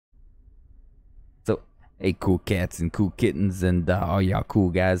Hey, cool cats and cool kittens and all y'all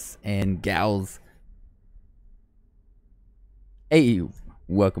cool guys and gals. Hey,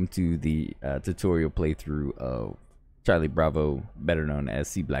 welcome to the tutorial playthrough of Charlie Bravo, better known as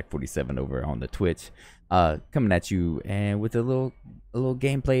CBlack47 over on the Twitch. Coming at you and with a little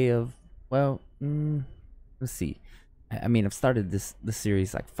gameplay of, well, let's see. I mean, I've started this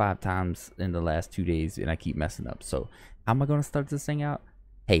series like 5 times in the last 2 days and I keep messing up. So how am I gonna start this thing out?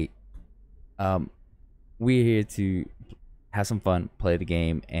 Hey, we're here to have some fun, play the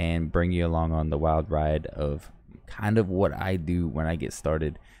game, and bring you along on the wild ride of kind of what I do when I get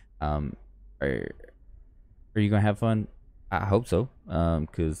started. Are you gonna have fun? I hope so,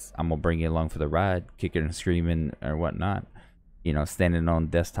 because I'm gonna bring you along for the ride, kicking and screaming or whatnot. You know, standing on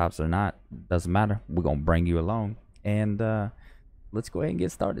desktops or not, doesn't matter. We're gonna bring you along, and let's go ahead and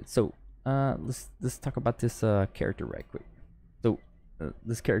get started. So let's talk about this character right quick. So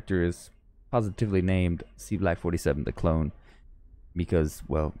this character is positively named CBlack47 the clone because,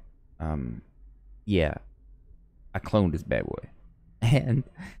 well, yeah, I cloned this bad boy, and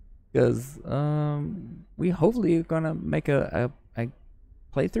because we hopefully are gonna make a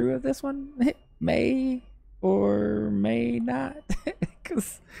playthrough of this one. It may or may not,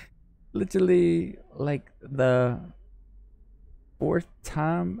 because literally like the 4th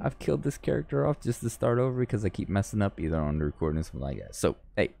time I've killed this character off just to start over because I keep messing up either on the recording or something like that. So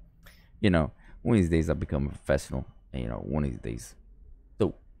hey, you know, one of these days I'll become a professional, you know, one of these days.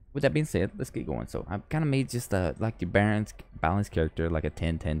 So with that being said, let's get going. So I've kind of made just a like your balanced character, like a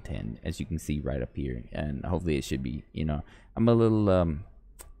 10-10-10, as you can see right up here, and hopefully it should be, you know, I'm a little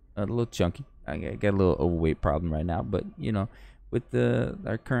chunky. I got a little overweight problem right now, but you know, with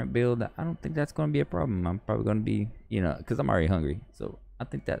our current build, I don't think that's going to be a problem. I'm probably going to be, you know, because I'm already hungry, so I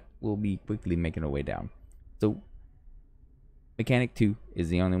think that will be quickly making our way down. So Mechanic 2 is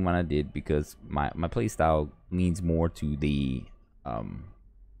the only one I did because my playstyle leans more to the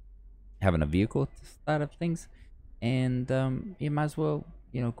having a vehicle side of things, and you might as well,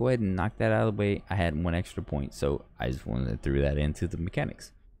 you know, go ahead and knock that out of the way. I had 1 extra point, so I just wanted to throw that into the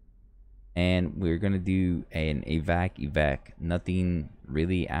mechanics. And we're gonna do an evac, nothing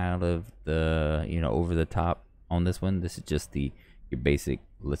really out of the, you know, over the top on this one. This is just your basic,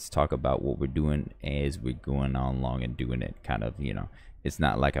 let's talk about what we're doing as we're going on along and doing it kind of, you know. It's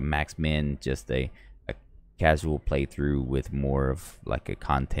not like a max min, just a casual playthrough with more of like a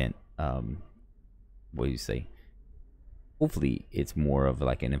content, what do you say, hopefully it's more of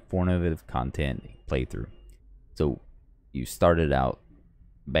like an informative content playthrough. So you started out,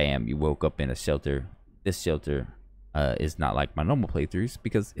 bam, you woke up in a shelter. This shelter is not like my normal playthroughs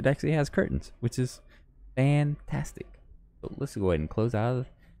because it actually has curtains, which is fantastic. So let's go ahead and close out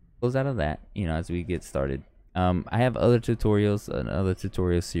of that, you know, as we get started. I have other tutorials, another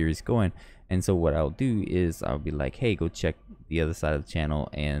tutorial series going, and so what I'll do is I'll be like, hey, go check the other side of the channel,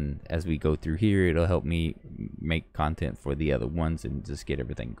 and as we go through here, it'll help me make content for the other ones and just get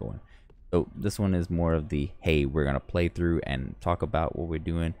everything going. So this one is more of the, hey, we're gonna play through and talk about what we're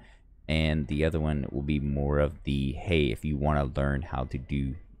doing, and the other one will be more of the, hey, if you want to learn how to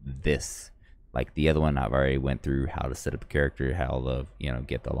do this. Like the other one, I've already went through how to set up a character, how to, you know,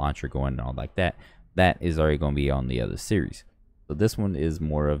 get the launcher going and all like that. That is already going to be on the other series. So this one is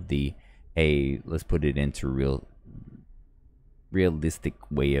more of the, hey, let's put it into realistic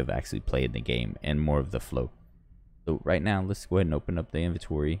way of actually playing the game and more of the flow. So right now, let's go ahead and open up the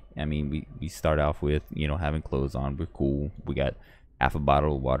inventory. I mean, we start off with, you know, having clothes on. We're cool. We got half a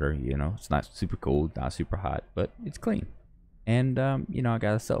bottle of water. You know, it's not super cold, not super hot, but it's clean. And you know, I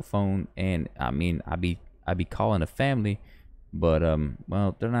got a cell phone, and I mean, I be calling a family, but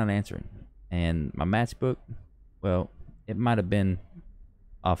well, they're not answering. And my matchbook, well, it might have been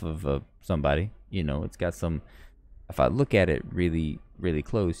off of somebody. You know, it's got some, if I look at it really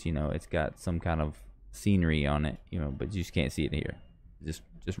close, you know, it's got some kind of scenery on it, you know, but you just can't see it here. Just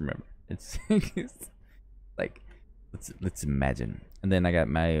remember, it's, it's like, let's imagine. And then I got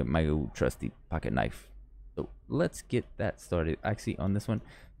my old trusty pocket knife. So let's get that started. Actually, on this one,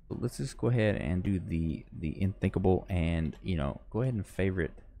 so let's just go ahead and do the unthinkable, and you know, go ahead and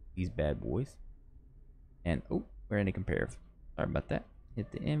favorite these bad boys. And oh, we're in a comparative. Sorry about that. Hit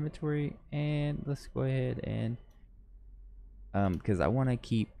the inventory, and let's go ahead and because I want to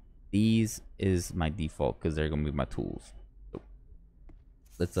keep these is my default because they're gonna be my tools. So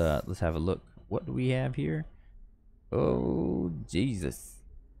let's have a look. What do we have here? Oh Jesus!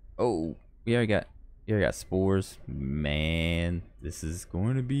 Oh, we already got spores. Man, this is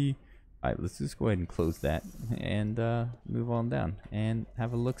going to be, all right, let's just go ahead and close that and move on down and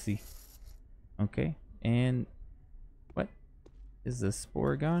have a look-see. Okay, and what is the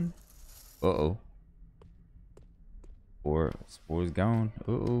spore gone? Uh-oh. Spore's gone.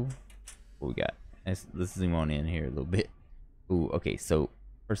 Uh-oh. What we got? Let's zoom on in here a little bit. Ooh, okay, so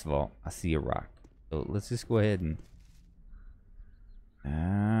first of all, I see a rock. So let's just go ahead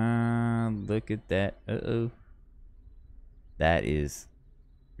and look at that. Uh-oh. That is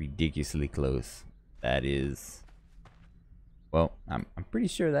ridiculously close. That is, well, I'm pretty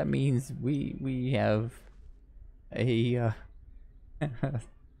sure that means we have a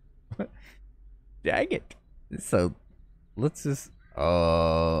dang it. So let's just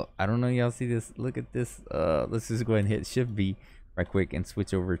I don't know y'all see this. Look at this. Let's just go ahead and hit shift B right quick and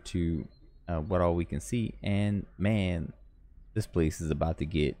switch over to what all we can see. And man, this place is about to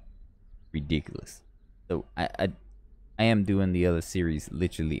get ridiculous. So I am doing the other series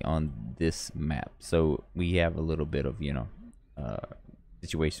literally on this map, so we have a little bit of, you know,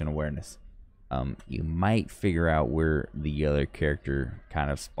 situation awareness. You might figure out where the other character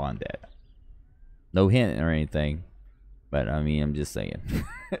kind of spawned at. No hint or anything, but I mean, I'm just saying.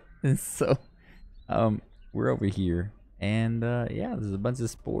 So we're over here, and yeah, there's a bunch of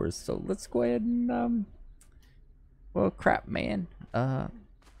spores, so let's go ahead and well, crap, man. Alright,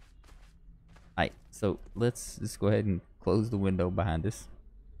 so let's just go ahead and close the window behind us.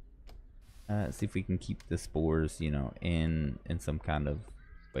 See if we can keep the spores, you know, in some kind of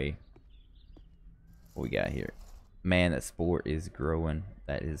way. What we got here? Man, that spore is growing.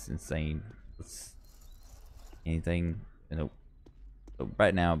 That is insane. Let's anything, you know. So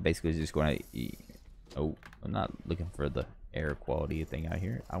right now, basically, just going to. Oh, I'm not looking for the air quality thing out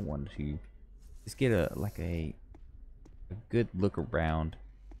here. I want to just get a good look around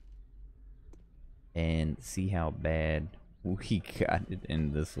and see how bad we got it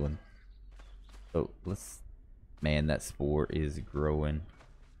in this one. So let's, man, that spore is growing.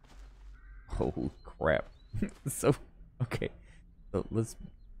 Oh crap. So okay, so let's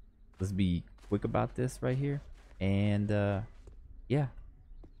be quick about this right here, and yeah,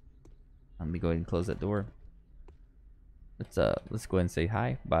 let me go ahead and close that door. Let's go ahead and say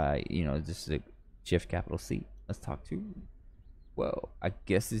hi by, you know, just a shift capital C. Let's talk to, well, I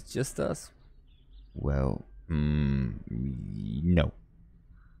guess it's just us. Well, no,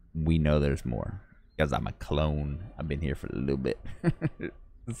 we know there's more because I'm a clone. I've been here for a little bit.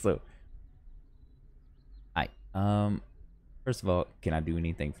 So first of all, can I do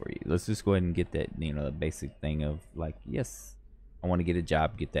anything for you? Let's just go ahead and get that, you know, the basic thing of like, yes, I want to get a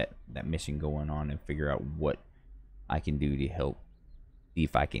job, get that mission going on, and figure out what I can do to help see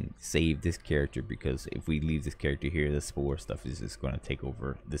if I can save this character, because if we leave this character here, the spore stuff is just going to take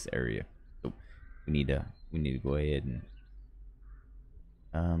over this area. So we need to go ahead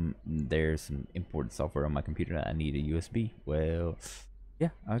and there's some important software on my computer that I need a USB. Well, yeah,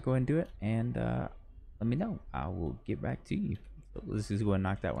 I'll go ahead and do it, and let me know. I will get back to you. So let's just go and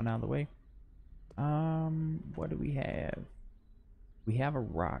knock that one out of the way. What do we have? We have a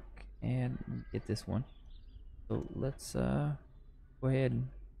rock, and get this one. So let's go ahead and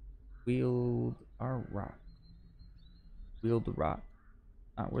wield our rock. Wield the rock.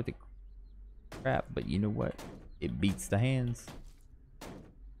 Not worth the crap, but you know what? It beats the hands.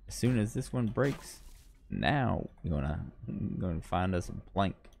 As soon as this one breaks, now we're gonna find us a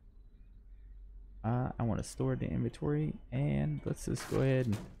plank. I want to store the inventory, and let's just go ahead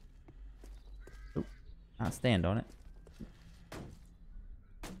and not stand on it.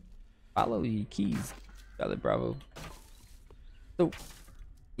 Follow your keys, Charlie Bravo. So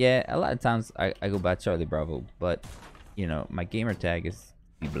yeah, a lot of times I go by Charlie Bravo, but you know, my gamer tag is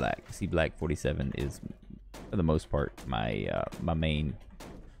CBlack47 is for the most part my my main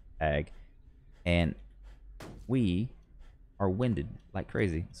tag, and we are winded like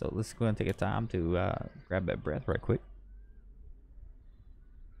crazy, so let's go and take a time to grab that breath right quick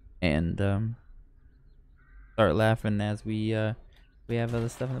and start laughing as we have other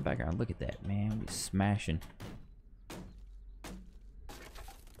stuff in the background. Look at that, man, we smashing.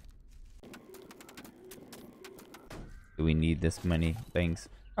 Do we need this many things?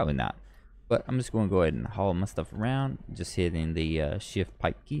 Probably not, but I'm just going to go ahead and haul my stuff around, just hitting the shift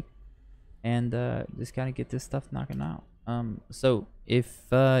pipe key, and just kind of get this stuff knocking out. So if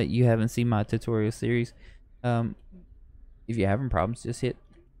you haven't seen my tutorial series, if you're having problems, just hit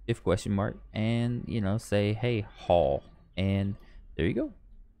shift question mark and, you know, say, hey, haul, and there you go.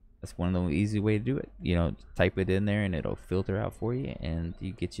 That's one of the easy way to do it. You know, type it in there and it'll filter out for you, and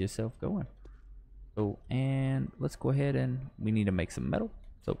you get yourself going. So, and let's go ahead, and we need to make some metal.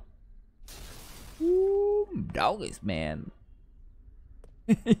 So, ooh, doggies, man.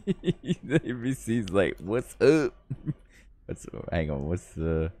 NBC's like, what's up? Hang on, what's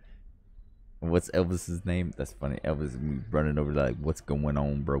Elvis's name? That's funny. Elvis running over like, what's going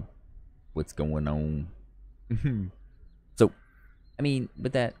on, bro? What's going on? I mean,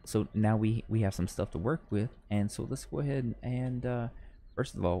 with that, so now we have some stuff to work with, and so let's go ahead and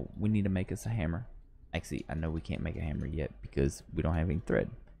first of all, we need to make us a hammer. Actually, I know we can't make a hammer yet because we don't have any thread.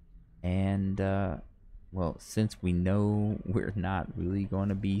 And well, since we know we're not really going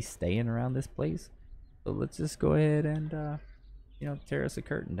to be staying around this place, so let's just go ahead and you know, tear us a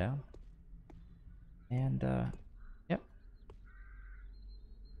curtain down. And yep,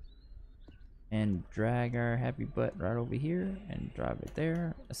 and drag our happy butt right over here and drive it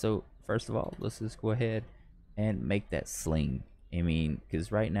there. So first of all, let's just go ahead and make that sling. I mean,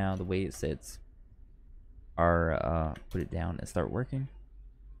 because right now the way it sits, our put it down and start working.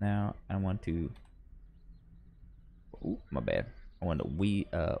 Now I want to, ooh, my bad. I want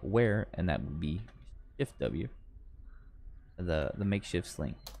to wear, and that would be Shift W, the makeshift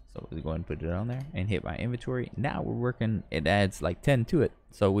sling. So we'll go ahead and put it on there and hit my inventory. Now we're working, it adds like 10 to it.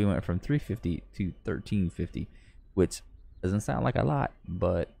 So we went from 350 to 1350, which doesn't sound like a lot,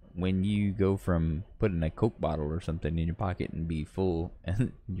 but when you go from putting a Coke bottle or something in your pocket and be full,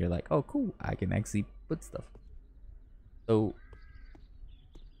 and you're like, oh cool, I can actually put stuff. So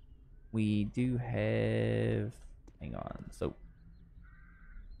we do have, hang on, so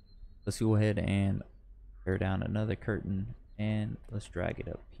let's go ahead and tear down another curtain, and let's drag it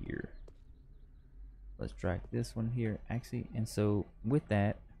up here. Let's drag this one here, actually. And so with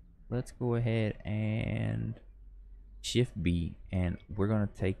that, let's go ahead and Shift B, and we're gonna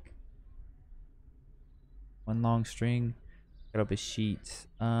take one long string, cut up a sheet.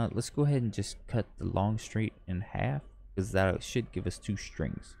 Let's go ahead and just cut the long string in half, because that should give us 2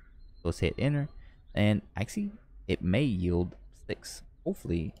 strings. So let's hit enter, and actually it may yield 6,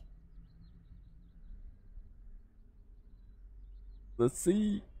 hopefully. Let's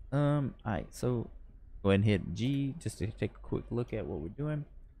see. Alright, so go ahead and hit G just to take a quick look at what we're doing.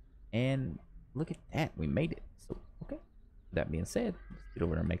 And look at that, we made it. So, okay. That being said, let's get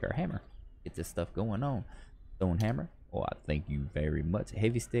over and make our hammer. Get this stuff going on. Stone hammer. Oh, I thank you very much.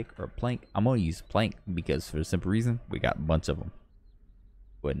 Heavy stick or plank. I'm going to use plank because for the simple reason, we got a bunch of them.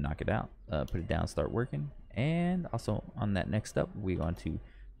 Go ahead and knock it out. Put it down, start working. And also on that next step, we're going to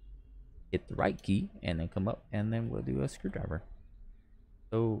hit the right key and then come up, and then we'll do a screwdriver.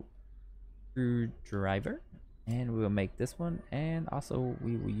 So screwdriver, and we will make this one, and also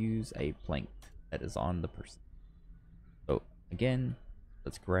we will use a plank that is on the person. So again,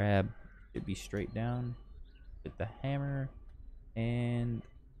 let's grab, should be straight down with the hammer, and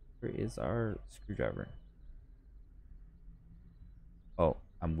where is our screwdriver? Oh,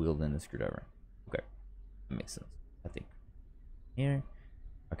 I'm wielding the screwdriver. Okay, that makes sense, I think. Here,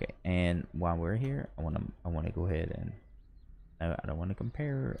 okay, and while we're here, I want to go ahead and I don't want to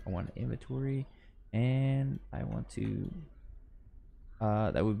compare. I want inventory, and I want to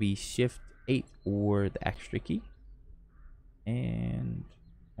that would be Shift 8 or the extra key, and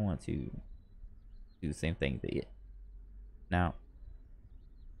I want to do the same thing to it. Now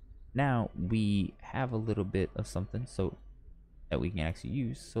we have a little bit of something so that we can actually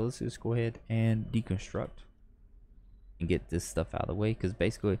use. So let's just go ahead and deconstruct and get this stuff out of the way, because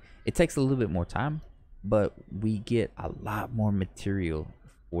basically it takes a little bit more time, but we get a lot more material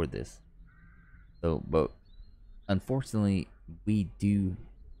for this. So, but unfortunately, we do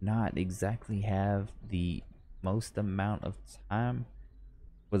not exactly have the most amount of time,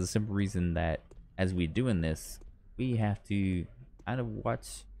 for the simple reason that as we're doing this, we have to kind of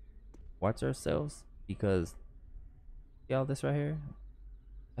watch ourselves, because see all this right here,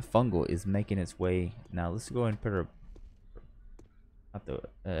 the fungal is making its way. Now let's go ahead and put her out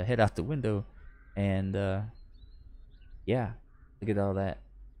the head out the window, and yeah, look at all that.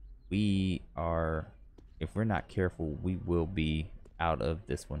 We are, if we're not careful, we will be out of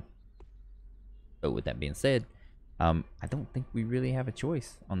this one. But with that being said, I don't think we really have a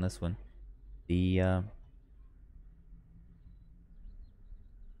choice on this one. The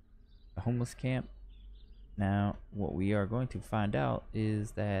homeless camp. Now, what we are going to find out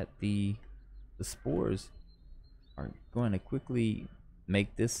is that the spores are going to quickly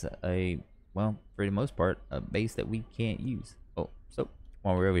make this a, well, for the most part, a base that we can't use. Oh, so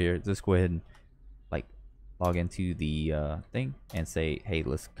while we're over here, just go ahead and like log into the thing and say, hey,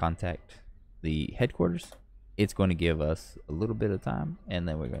 let's contact the headquarters. It's going to give us a little bit of time, and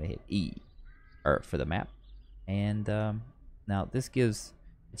then we're going to hit E or for the map. And now this gives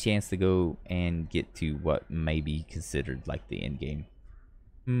a chance to go and get to what may be considered like the end game.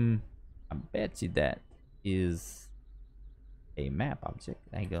 I bet you that is a map object.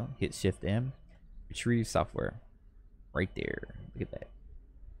 There you go. Hit Shift M, retrieve software, right there. Look at that.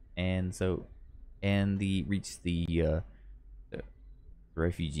 And so, and reach the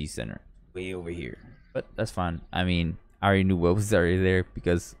refugee center way over here. But that's fine. I mean, I already knew what was already there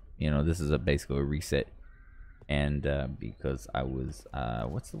because this is a basically a reset, and because I was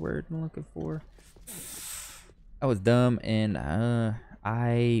what's the word I'm looking for? I was dumb, and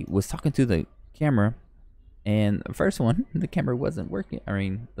I was talking to the camera, and the first one the camera wasn't working. I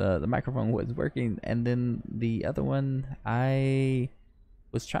mean the microphone was working, and then the other one I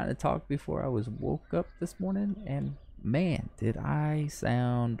was trying to talk before I was woke up this morning, and man, did I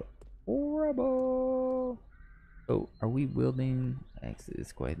sound horrible. So are we wielding? Actually,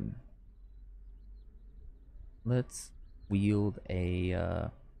 let's go ahead and let's wield a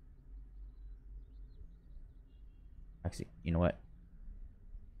actually, you know what,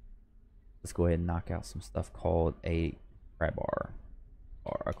 let's go ahead and knock out some stuff called a crowbar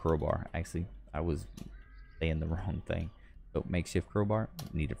or a crowbar. Actually, I was saying the wrong thing. So makeshift crowbar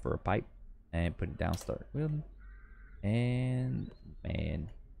needed for a pipe, and put it down, start wielding, and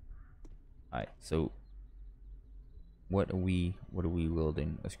man, all right, so what are we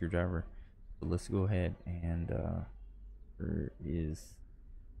wielding? A screwdriver. So let's go ahead and where is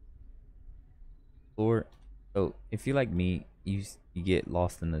floor? So if you like me, you get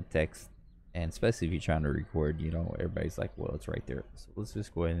lost in the text, and especially if you're trying to record, everybody's like, well, it's right there. So let's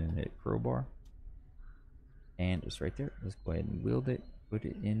just go ahead and hit crowbar, and it's right there. Let's go ahead and wield it, put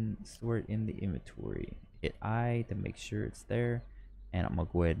it in, store it in the inventory, hit I to make sure it's there, and I'm gonna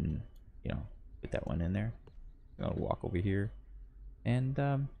go ahead and put that one in there. I'm gonna walk over here, and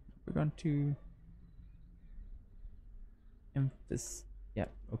we're going to emphasize. Yeah,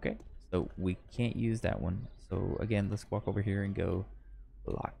 okay, so we can't use that one. So again, let's walk over here and go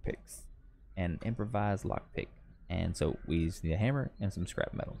lockpicks and improvise lockpick. And so we just need a hammer and some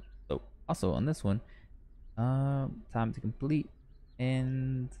scrap metal. So also on this one, time to complete,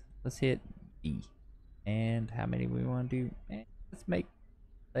 and let's hit B. And how many we want to do? Let's make,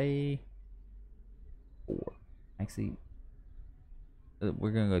 say, 4. Actually,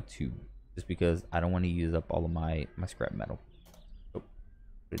 we're gonna go 2, just because I don't want to use up all of my scrap metal. So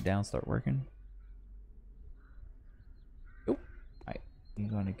put it down, start working. Nope. Alright, I'm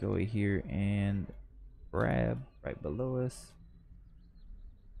gonna go here and grab right below us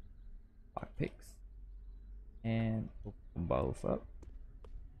lockpicks and open them both up.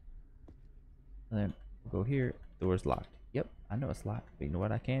 And then we'll go here. Door's locked. Yep, I know it's locked, but you know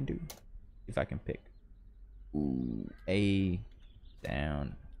what I can do? If I can pick. Ooh, A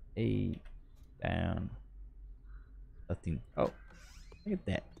down, A down. Nothing. Oh, look at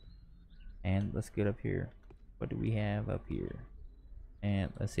that. And let's get up here. What do we have up here?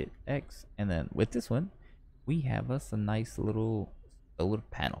 And let's hit X. And then with this one, we have us a nice little solar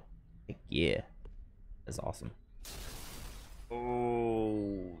panel. Heck yeah, that's awesome.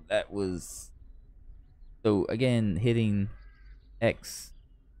 Oh, that was so again hitting X,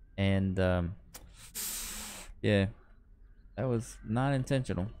 and yeah, that was not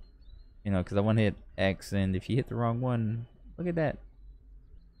intentional, because I want to hit X, and if you hit the wrong one, look at that,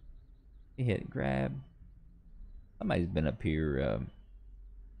 you hit grab. Somebody's been up here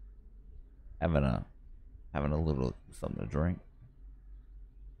having a little something to drink.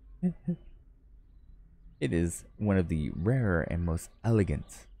 It is one of the rarer and most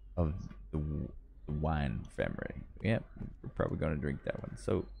elegant of the wine family. Yep, we're probably gonna drink that one.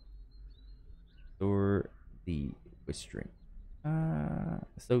 So store the which drink.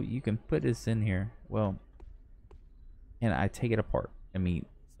 So you can put this in here. Well, and I take it apart. I mean,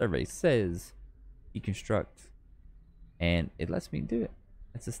 survey says deconstruct, and it lets me do it.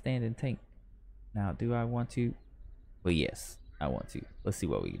 It's a standing tank. Now, do I want to? Well, yes, I want to. Let's see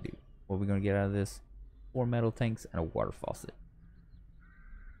what we can do. What are we gonna get out of this? 4 metal tanks and a water faucet.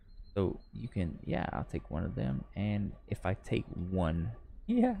 So you can, yeah, I'll take one of them. And if I take one,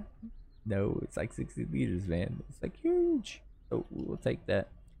 yeah, no, it's like 60 liters, man. It's like huge. So we'll take that.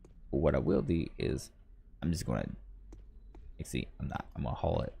 But what I will do is I'm just gonna, see, I'm gonna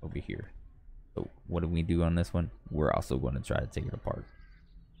haul it over here. So what do we do on this one? We're also going to try to take it apart.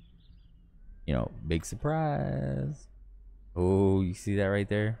 Big surprise. Oh, you see that right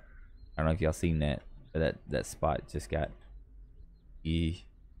there? I don't know if y'all seen that, but that spot just got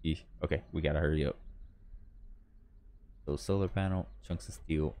okay, we gotta hurry up. So solar panel, chunks of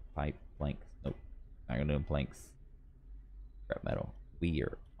steel, pipe, planks. Nope, not gonna do planks. Scrap metal. We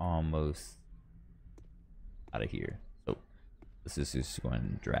are almost out of here. So this is just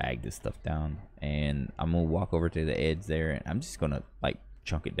going to drag this stuff down, and I'm gonna walk over to the edge there, and I'm just gonna like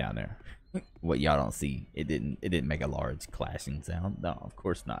chunk it down there. What y'all don't see, it didn't make a large clashing sound. No, of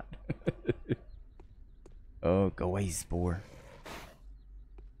course not. Oh, go away, Spore.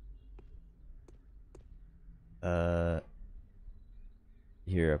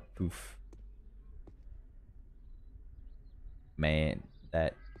 Here, a poof. Man,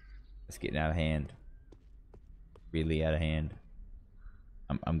 that's getting out of hand. Really out of hand.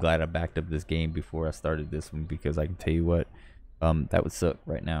 I'm glad I backed up this game before I started this one, because I can tell you what, that would suck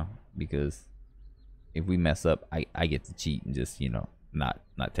right now, because if we mess up, I get to cheat and just, you know, not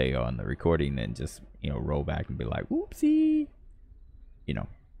tell you on the recording, and just, you know, roll back and be like, whoopsie, you know,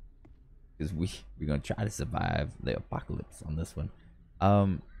 because we're gonna try to survive the apocalypse on this one.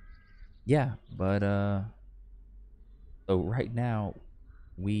 Yeah, but so right now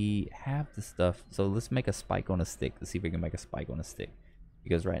we have the stuff. So let's make a spike on a stick. Let's see if we can make a spike on a stick,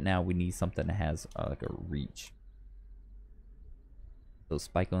 because right now we need something that has like a reach. So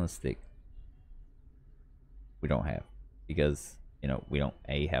spike on a stick we don't have, because, you know, we don't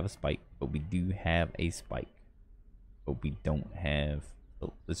have a spike, but we do have a spike, but we don't have.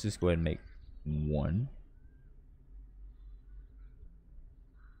 So let's just go ahead and make one.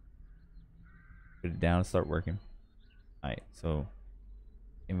 Put it down and start working. All right, so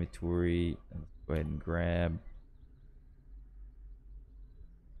inventory, let's go ahead and grab.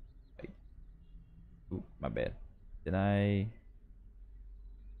 Ooh, my bad. Did I?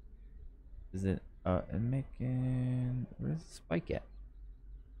 Is it making? Where's the spike at?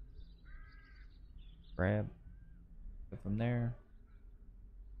 Grab it from there.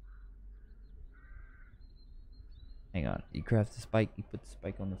 Hang on. You craft the spike. You put the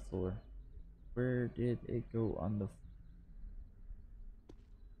spike on the floor. Where did it go on the?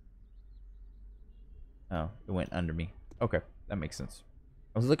 Oh, it went under me. Okay, that makes sense.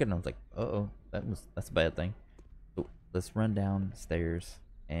 I was looking and I was like, uh-oh, that's a bad thing. So let's run downstairs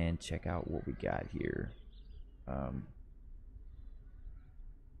and check out what we got here.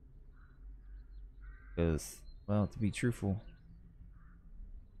 Because, well, to be truthful,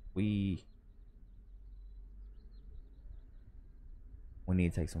 we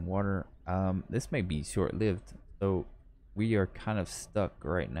need to take some water. This may be short-lived, so we are kind of stuck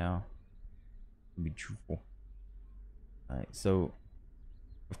right now, to be truthful. All right, so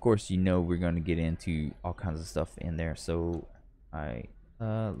of course, you know, we're going to get into all kinds of stuff in there. So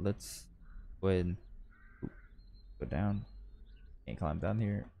let's go ahead and go down. Can't climb down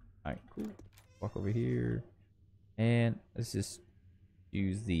here. All right, cool. Walk over here, and let's just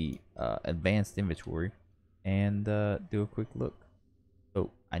use the advanced inventory and do a quick look. So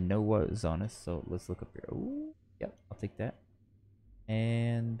I know what is on us, so let's look up here. Oh, yep, I'll take that.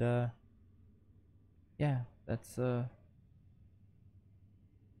 And yeah, that's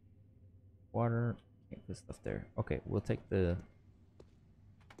water. Can't put stuff there. Okay, we'll take the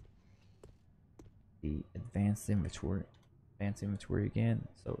advanced inventory. Advanced inventory again.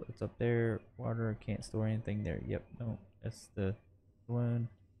 So it's up there. Water, can't store anything there. Yep, no, that's the one.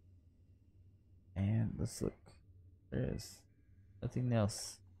 And let's look. There's nothing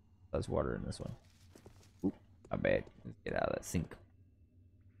else besides water in this one. Oop, my bad. Let's get out of that sink.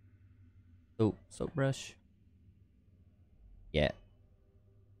 Oh, soap brush. Yeah.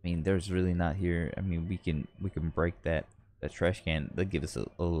 I mean, there's really not here. I mean, we can break that trash can. They'll give us a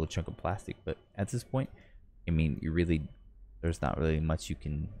little chunk of plastic, but at this point, I mean, there's not really much you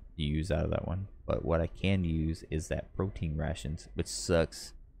can use out of that one. But what I can use is that protein rations, which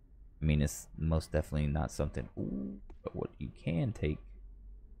sucks. I mean, it's most definitely not something. Ooh, but what you can take.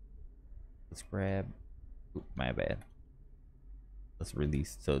 Let's grab. Ooh, my bad. Let's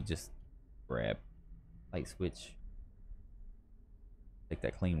release. So just grab light switch. Take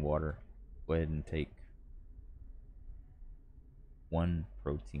that clean water. Go ahead and take one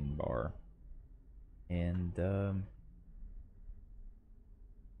protein bar. And I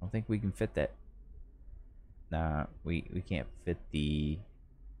don't think we can fit that. Nah, we can't fit the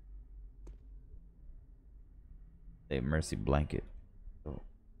mercy blanket. So,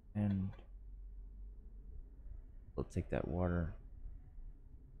 and we'll take that water.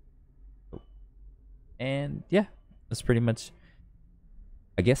 Oh. And yeah, that's pretty much.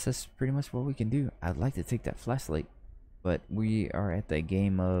 I guess that's pretty much what we can do. I'd like to take that flashlight, but we are at the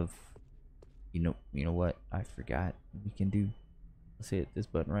game of, you know what? I forgot. We can do. Let's hit this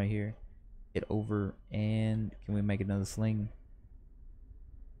button right here. Hit over, and can we make another sling?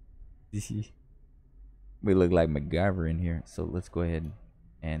 We look like MacGyver in here, so let's go ahead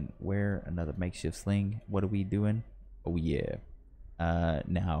and wear another makeshift sling. What are we doing? Oh yeah.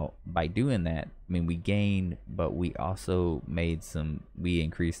 Now by doing that, I mean we gained, but we also we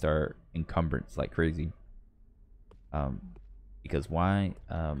increased our encumbrance like crazy. Because why?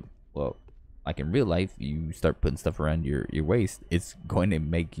 Well, like in real life, you start putting stuff around your waist, it's going to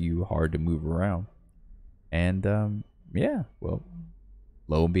make you hard to move around. And yeah, well,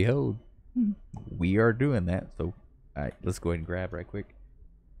 lo and behold, we are doing that. So all right, let's go ahead and grab right quick.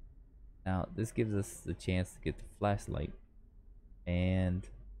 Now this gives us the chance to get the flashlight. And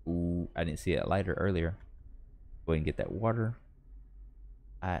ooh, I didn't see that lighter earlier. Go ahead and get that water.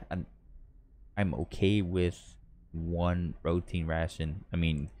 I'm I'm okay with one protein ration. I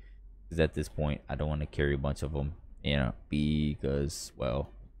mean, because at this point, I don't want to carry a bunch of them, you know, because well,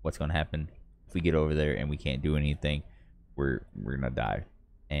 what's gonna happen if we get over there and we can't do anything? We're gonna die,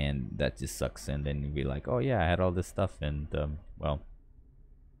 and that just sucks. And then you'd be like, oh yeah, I had all this stuff, and well,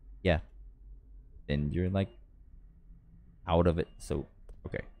 yeah, then you're like out of it. So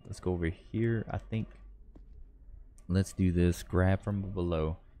okay, let's go over here. I think let's do this. Grab from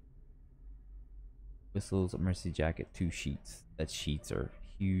below. Whistles, emergency jacket, 2 sheets. That sheets are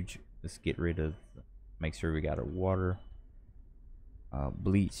huge. Let's get rid of, make sure we got our water.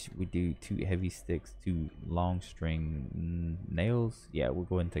 Bleach, we do 2 heavy sticks, 2 long string nails. Yeah, we'll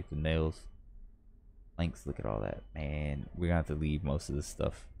go ahead and take the nails. Planks, look at all that. Man, we're gonna have to leave most of this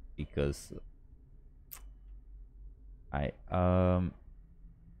stuff because I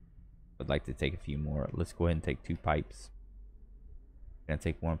would like to take a few more. Let's go ahead and take 2 pipes. Gonna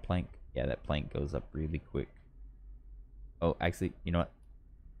take 1 plank. Yeah, that plank goes up really quick. Oh, actually, you know what?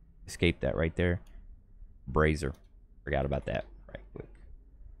 Escape that right there. Brazier. Forgot about that right quick.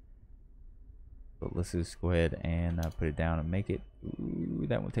 So let's just go ahead and put it down and make it. Ooh,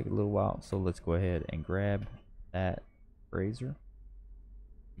 that will take a little while. So let's go ahead and grab that brazier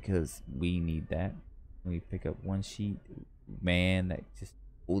because we need that. We pick up 1 sheet. Man, that just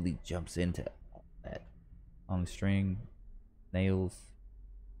fully jumps into that long string, nails,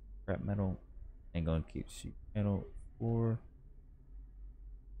 scrap metal, and going to keep sheet metal for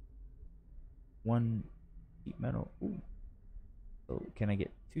 1 sheet metal. Ooh. So can I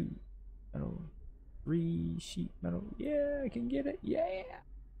get 2 metal, 3 sheet metal? Yeah, I can get it. Yeah.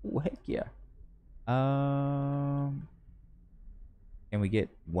 Oh heck yeah. Can we get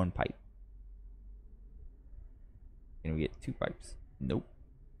 1 pipe? Can we get 2 pipes? Nope.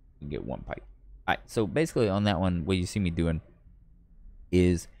 We can get 1 pipe. All right. So basically on that one, what you see me doing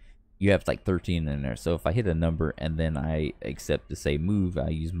is you have like 13 in there. So if I hit a number and then I accept to say move, I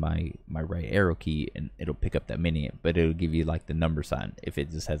use my right arrow key and it'll pick up that mini, but it'll give you like the number sign. If it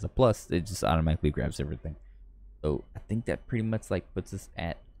just has a plus, it just automatically grabs everything. So I think that pretty much like puts us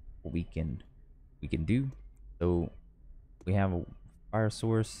at what we can do. So we have a fire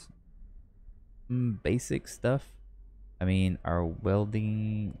source, basic stuff. I mean, our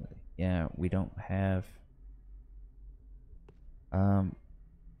welding, yeah, we don't have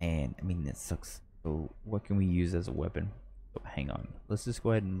and I mean, that sucks. So what can we use as a weapon? So hang on. Let's just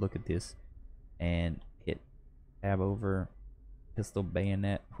go ahead and look at this and hit tab over pistol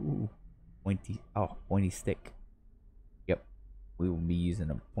bayonet. Ooh, pointy. Oh, pointy stick. Yep. We will be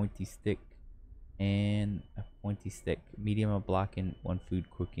using a pointy stick and a pointy stick. Medium of blocking, 1 food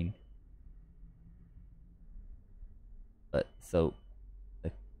cooking. But so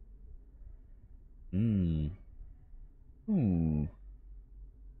the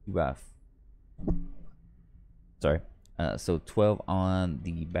sorry. So 12 on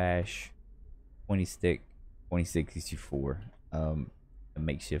the bash, 20 stick, 2664. A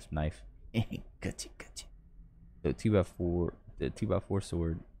makeshift knife. Gotcha. So 2x4, the 2x4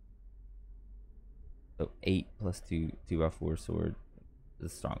 sword. So 8 plus 2, 2x4 sword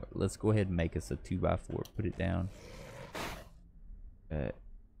is stronger. Let's go ahead and make us a 2x4. Put it down.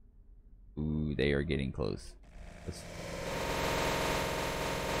 Ooh, they are getting close.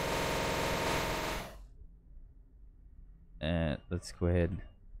 Let's go ahead.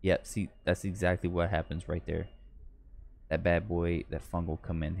 Yep, see, that's exactly what happens right there. That bad boy, that fungal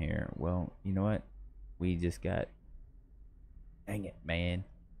come in here. Well, you know what? We just got... Dang it, man.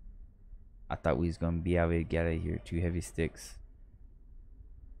 I thought we was going to be able to get out of here. 2 heavy sticks.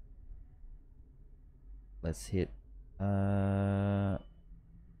 Let's hit... Drop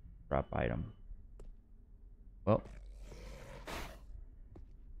item. Well,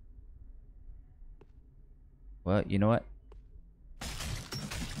 you know what?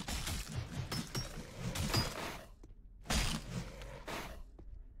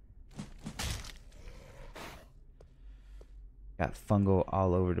 Got fungal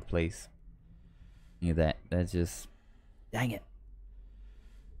all over the place. Look at that. That's just... Dang it.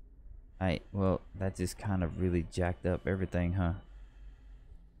 Alright, well, that just kind of really jacked up everything, huh?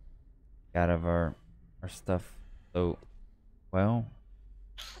 Out of our stuff. So, well...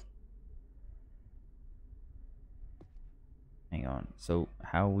 Hang on. So,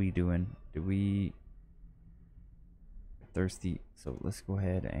 how are we doing? Do we... Thirsty. So, let's go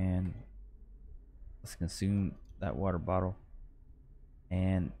ahead and... Let's consume that water bottle.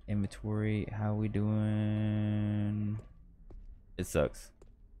 And inventory, how are we doing? It sucks.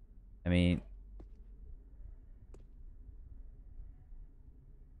 I mean...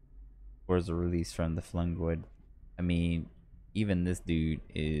 towards the release from the Flungoid. I mean, even this dude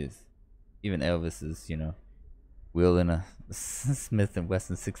is, even Elvis is, you know, wielding a Smith and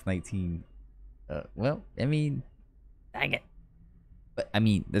Wesson 619. Well, I mean, dang it. But I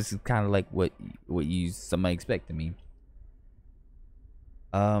mean, this is kind of like what you somebody expect. I mean,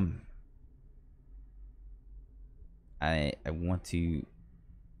 um, I want to.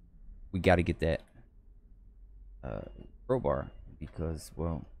 We got to get that crowbar because,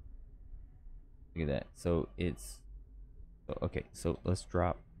 well, look at that. So it's okay. So let's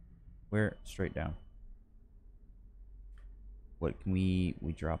drop where straight down. What can we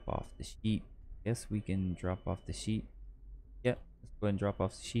drop off the sheet? Yes, we can drop off the sheet. Yep, let's go ahead and drop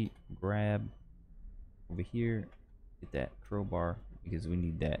off the sheet. Grab over here, get that crowbar because we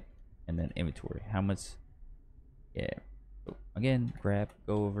need that, and then inventory. How much? Yeah. So again, grab,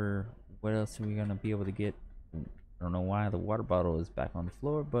 go over. What else are we gonna be able to get? I don't know why the water bottle is back on the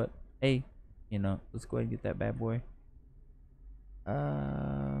floor, but hey, you know, let's go ahead and get that bad boy.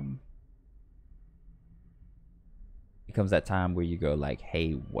 Becomes that time where you go like,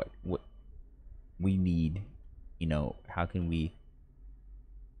 hey, what we need, you know, how can we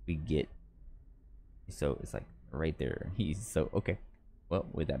get? So it's like right there. He's so okay. Well,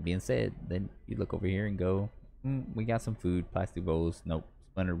 with that being said, then you look over here and go, we got some food, plastic bowls, nope,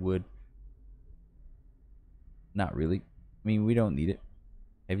 splintered wood. Not really. I mean, we don't need it.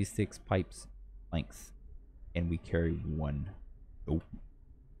 Heavy sticks, pipes, planks, and we carry one. Nope.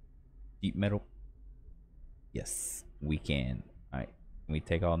 Sheet metal. Yes, we can. All right. Can we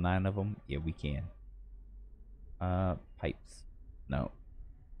take all 9 of them? Yeah, we can. Pipes. No.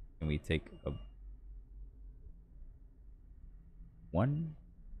 Can we take a one?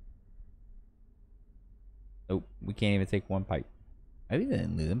 Nope. We can't even take one pipe. Maybe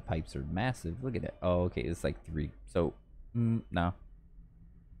them pipes are massive. Look at that. Oh, okay. It's like 3. So, no.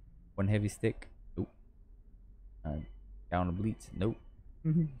 One heavy stick. Nope. Down a bleach. Nope.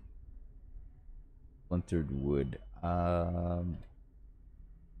 Splintered wood. Well,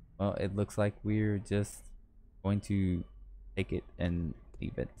 it looks like we're just going to take it and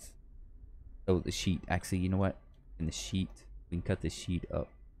leave it. Oh, the sheet. Actually, you know what? In the sheet, we can cut the sheet up.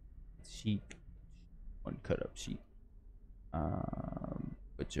 Sheet. One cut up sheet.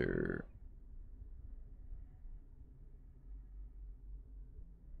 Butcher.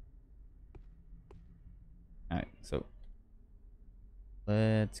 Alright, so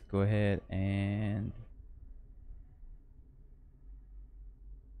let's go ahead and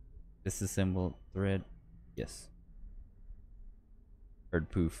disassemble thread. Yes. Heard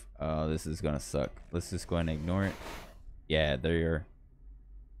poof. Oh, this is gonna suck. Let's just go ahead and ignore it. Yeah, there you're.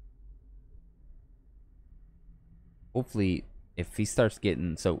 Hopefully, if he starts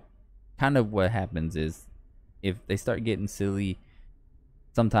getting so, kind of what happens is, if they start getting silly,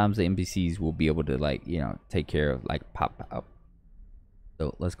 sometimes the NPCs will be able to, like, you know, take care of, like, pop out.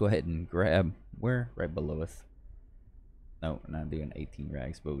 So let's go ahead and grab where right below us. No, we're not doing 18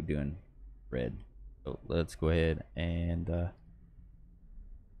 rags, but we're doing red. So let's go ahead and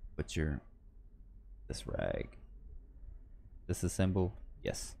butcher this rag. Disassemble.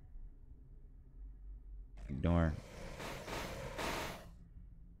 Yes. Ignore.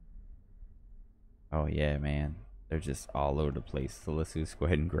 Oh yeah, man. They're just all over the place. So let's just go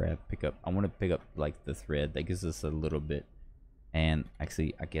ahead and pick up. I want to pick up like the thread that gives us a little bit. And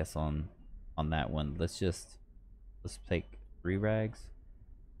actually, I guess on that one, let's take 3 rags.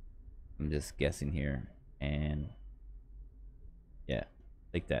 I'm just guessing here, and yeah,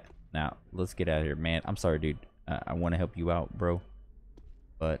 take that. Now let's get out of here, man. I'm sorry, dude. I want to help you out, bro,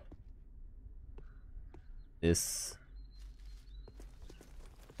 but this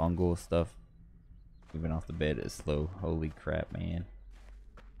fungal stuff moving off the bed is slow. Holy crap, man.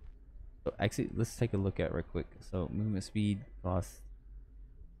 So actually, let's take a look at right quick. So movement speed, cost.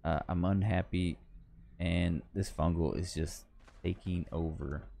 I'm unhappy, and this fungal is just taking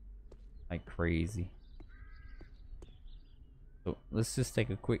over like crazy. So let's just take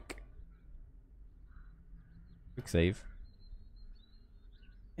a quick save,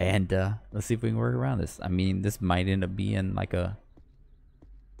 and let's see if we can work around this. I mean, this might end up being like a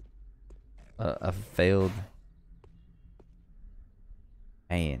failed.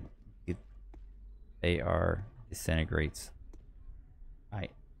 Man, AR disintegrates.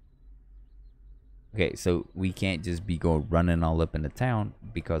 Alright. Okay, so we can't just be running all up in the town,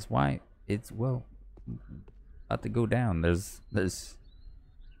 because why? It's, well, about to go down. There's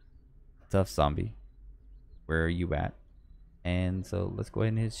tough zombie. Where are you at? And so let's go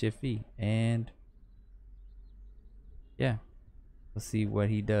ahead and hit Shift V, and yeah, let's see what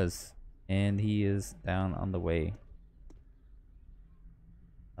he does. And he is down on the way.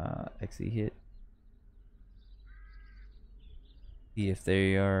 XE hit. See if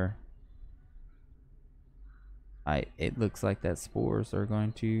they are. It looks like that spores are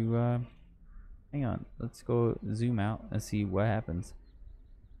going to hang on, let's go zoom out and see what happens.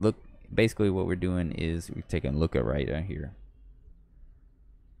 Look, basically what we're doing is we're taking a look at right down here.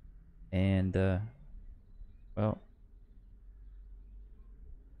 And well,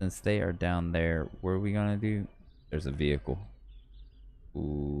 since they are down there, what are we gonna do? There's a vehicle.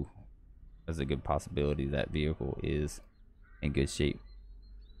 Ooh, there's a good possibility that vehicle is in good shape.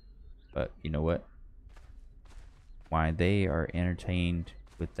 But you know what? While they are entertained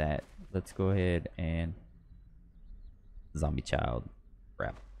with that, let's go ahead and zombie child.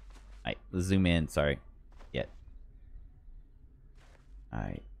 Crap. Alright, let's zoom in. Sorry. Yet.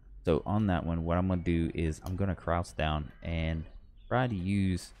 Alright. So on that one, what I'm gonna do is I'm gonna crouch down and try to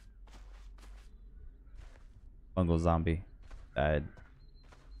use fungal zombie. Died.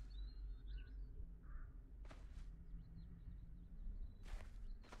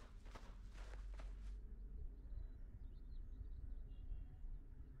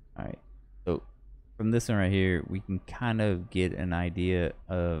 Alright, so from this one right here, we can kind of get an idea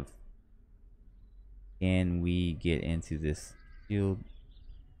of, can we get into this field?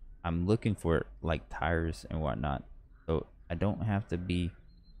 I'm looking for like tires and whatnot, so I don't have to be,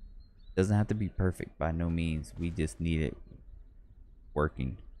 doesn't have to be perfect by no means. We just need it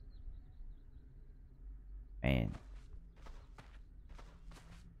working. Man,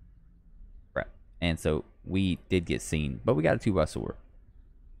 crap. And so we did get seen, but we got a 2x sword.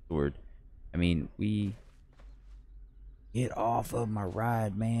 I mean, we get off of my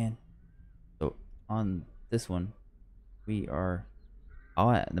ride, man. So on this one, we are,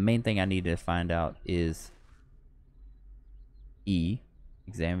 the main thing I need to find out is E,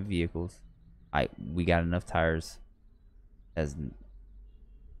 examine vehicles. We got enough tires as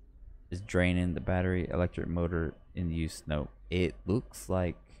is draining the battery, electric motor in use. No, it looks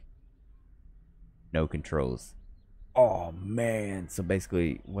like no controls. Oh man, so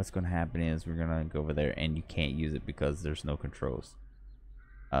basically what's gonna happen is we're gonna go over there and you can't use it because there's no controls.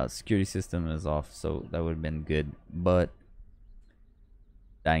 Security system is off, so that would have been good, but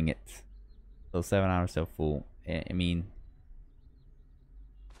dang it. So 7 hours so full. I mean,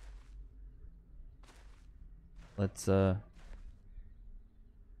 let's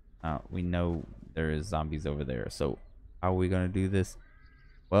we know there is zombies over there, so how are we gonna do this?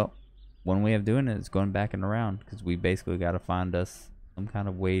 Well, one way of doing it is going back and around, because we basically got to find us some kind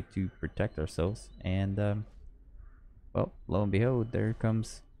of way to protect ourselves. And well, lo and behold, there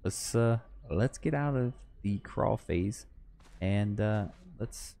comes, let's get out of the crawl phase, and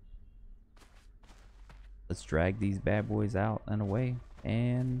let's drag these bad boys out and away,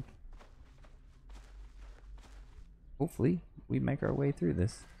 and hopefully we make our way through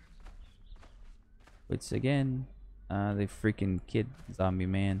this. Which again, the freaking kid zombie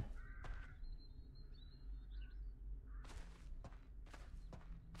man.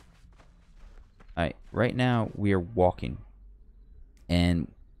 Alright, right now we are walking, and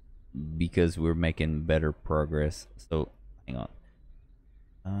because we're making better progress, so hang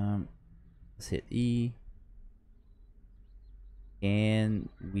on, let's hit E. Can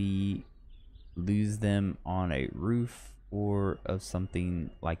we lose them on a roof or of something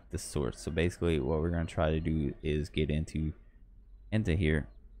like the sort? So basically what we're going to try to do is get into here,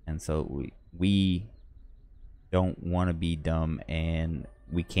 and so we don't want to be dumb, and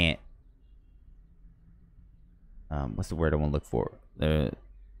we can't, what's the word I want to look for?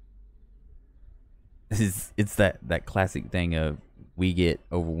 It's that classic thing of we get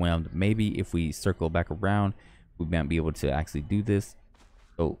overwhelmed. Maybe if we circle back around, we might be able to actually do this.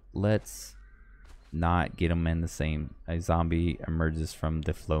 So let's not get them in the same. A zombie emerges from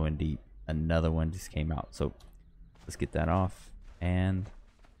the flowing deep. Another one just came out. So let's get that off. And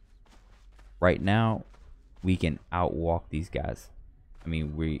right now we can outwalk these guys. I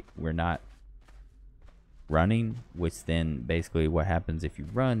mean, we're not running, which then basically what happens if you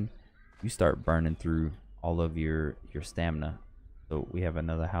run, you start burning through all of your stamina. So we have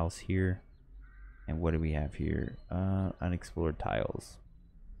another house here, and what do we have here? Unexplored tiles,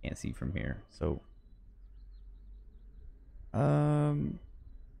 can't see from here. So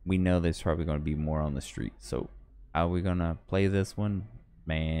we know there's probably going to be more on the street. So how are we gonna play this one?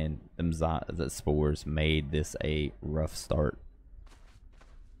 Man, the spores made this a rough start.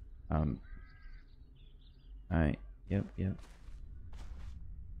 Alright, yep.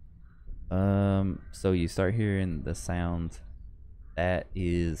 So you start hearing the sound. That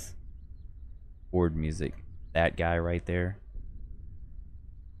is board music. That guy right there,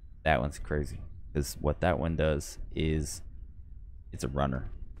 that one's crazy, because what that one does is it's a runner.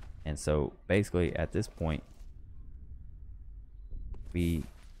 And so basically at this point, we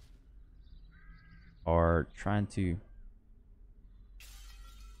are trying to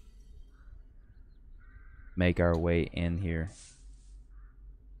make our way in here.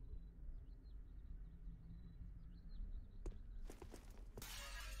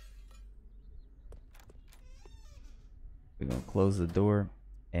 We're gonna close the door,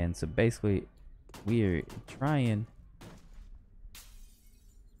 and so basically we are trying.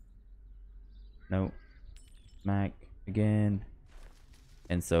 No, smack again,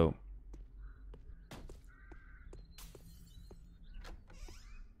 and so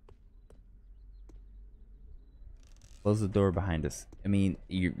close the door behind us. I mean,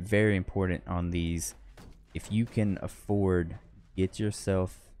 you're very important on these. If you can afford, get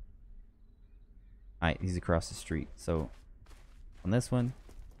yourself. Alright, he's across the street. So on this one,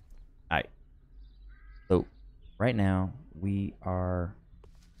 alright. So right now we are.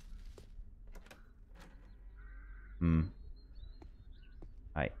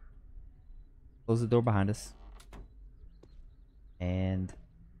 Alright. Close the door behind us. And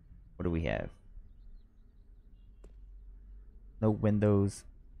what do we have? No windows.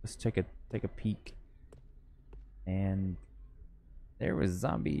 Let's take a peek. And there was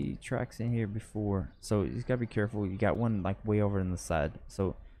zombie tracks in here before, so you just gotta be careful. You got one like way over on the side.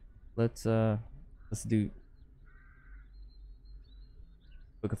 So let's do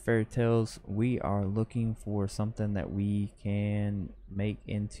Book of Fairy Tales. We are looking for something that we can make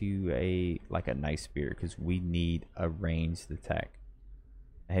into a like a nice spear, because we need a ranged attack.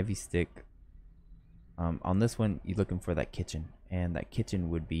 A heavy stick. On this one, you're looking for that kitchen, and that kitchen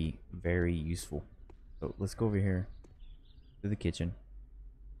would be very useful. So let's go over here to the kitchen.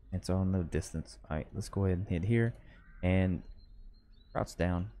 It's on the distance. Alright, let's go ahead and hit here and crouch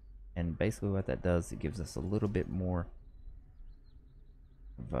down. And basically what that does, it gives us a little bit more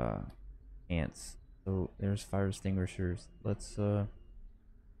of ants. So there's fire extinguishers. Let's no,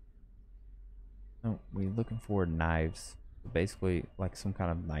 we're looking for knives. Basically like some kind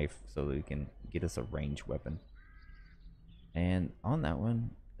of knife, so that we can get us a ranged weapon. And on that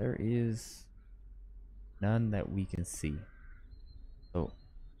one, there is none that we can see. So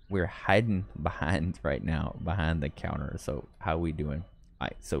we're hiding behind right now, behind the counter. So how are we doing?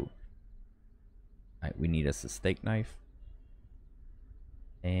 Alright, so we need us a steak knife.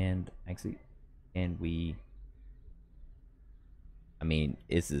 And actually, and we, I mean,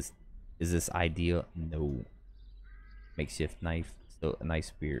 is this ideal? No. Makeshift knife, still a nice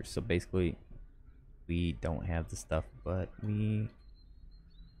spear. So basically we don't have the stuff, but we.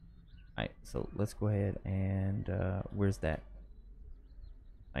 Alright, so let's go ahead and where's that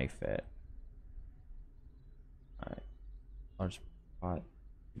knife at? Alright, large pot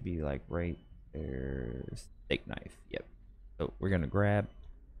would be like right there. Steak knife, yep. So we're gonna grab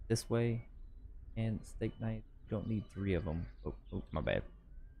this way, and steak knife, you don't need 3 of them. Oh, my bad.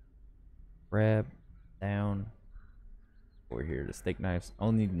 Grab down over here. The steak knives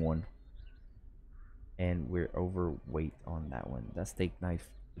only need 1, and we're overweight on that one. That steak knife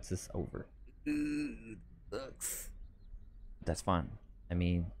puts us over. Sucks. That's fine. I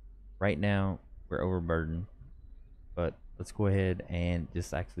mean, right now we're overburdened, but let's go ahead and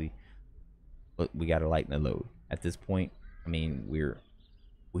just actually look. We gotta lighten the load at this point. I mean, we are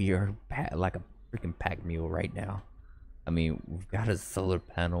like a freaking pack mule right now. I mean, we've got a solar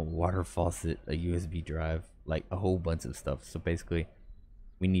panel, water faucet, a USB drive, like a whole bunch of stuff. So basically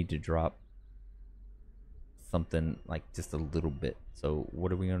we need to drop something like just a little bit. So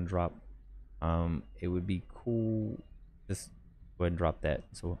what are we gonna drop? It would be cool, just go ahead and drop that.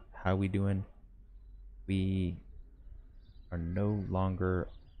 So how are we doing? We are no longer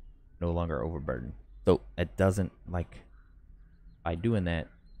overburdened. So it doesn't, like, by doing that,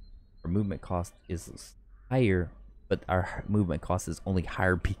 our movement cost is higher, but our movement cost is only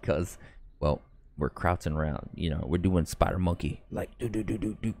higher because, well, we're crouching around, you know, we're doing spider monkey, like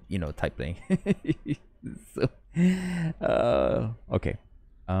do, you know, type thing. So okay,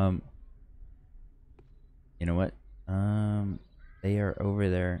 you know what, they are over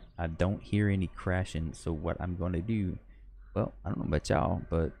there. I don't hear any crashing, so what I'm going to do, well, I don't know about y'all,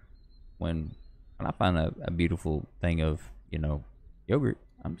 but when I find a beautiful thing of, you know, yogurt,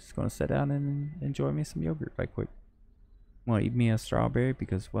 I'm just gonna sit down and enjoy me some yogurt right quick. I'm gonna eat me a strawberry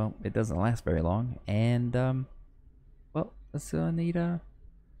because, well, it doesn't last very long. And well, let's need a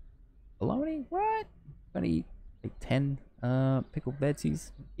bologna. What? Gonna eat like 10 pickled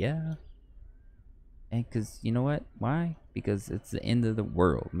veggies. Yeah. And cause you know what? Why? Because it's the end of the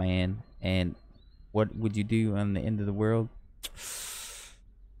world, man. And what would you do on the end of the world?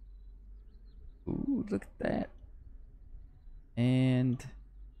 Ooh, look at that. And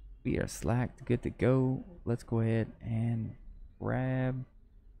We are slacked, good to go. Let's go ahead and grab,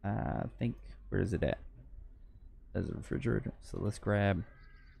 I think, where is it at? There's a refrigerator. So let's grab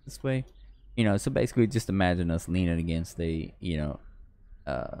this way. You know, so basically just imagine us leaning against uh,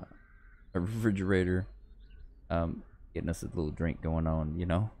 a refrigerator, getting us a little drink going on, you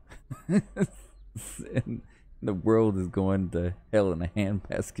know? And the world is going to hell in a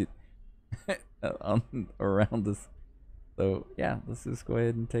handbasket around us. So yeah, let's just go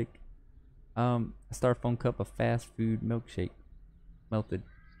ahead and take a styrofoam cup of fast food milkshake melted.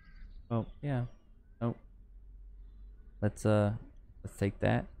 Oh yeah. Oh, let's take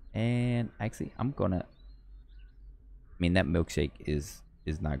that. And actually, I mean that milkshake is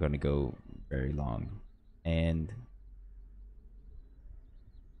not gonna go very long, and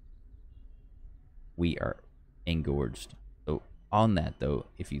we are engorged. So on that though,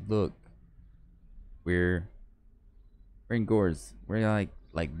 if you look, we're we're engorged. We're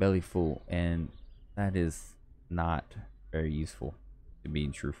like belly full, and that is not very useful, to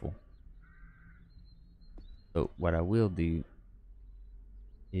being truthful. So what I will do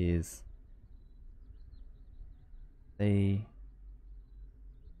is they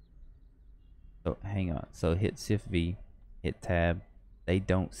so hang on. So hit Shift V, hit Tab. They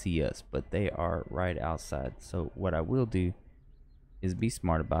don't see us, but they are right outside. So what I will do is be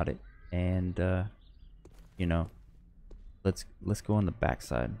smart about it, and you know, let's go on the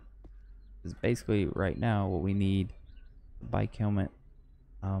backside. Because basically right now what we need, the bike helmet.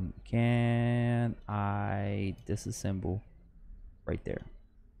 Can I disassemble right there?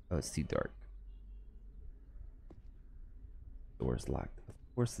 Oh, it's too dark. Door's locked. Of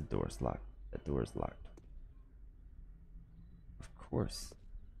course the door's locked. The door's locked. Of course.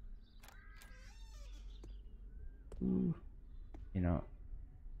 Ooh. You know.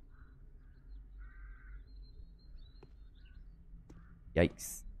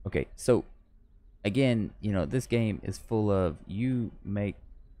 Yikes. Okay, so again, you know, this game is full of you make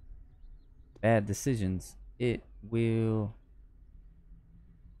bad decisions, it will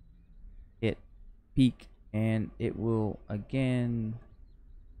hit peak and it will again.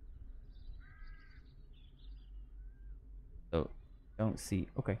 So don't see.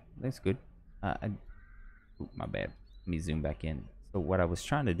 Okay, that's good. My bad. Let me zoom back in. So what I was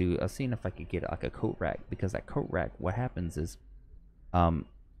trying to do, I was seeing if I could get like a coat rack, because that coat rack, what happens is,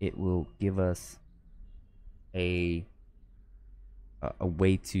 it will give us a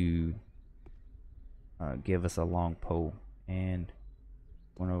way to give us a long pole, and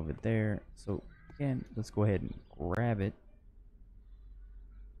one over there. So again, let's go ahead and grab it,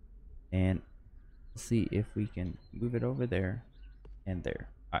 and see if we can move it over there and there.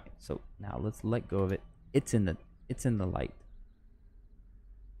 All right, so now let's let go of it. It's in the light.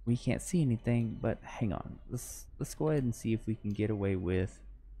 We can't see anything, but hang on. Let's go ahead and see if we can get away with.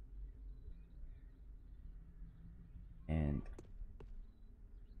 And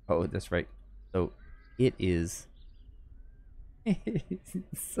oh, that's right. So it is.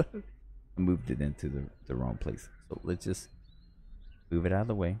 So, I moved it into the wrong place. So let's just move it out of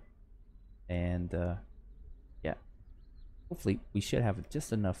the way, and yeah. Hopefully we should have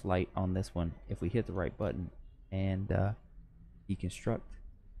just enough light on this one if we hit the right button and deconstruct.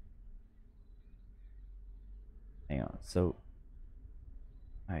 Hang on. So,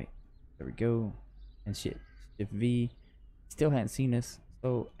 all right, there we go. And shit, Shift V. Still hadn't seen this.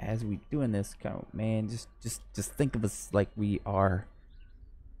 So as we doing this, kind of man, just think of us like we are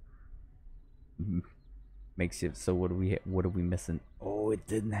makeshift. So what what are we missing? Oh, it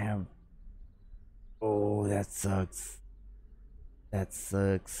didn't have. Oh, that sucks. That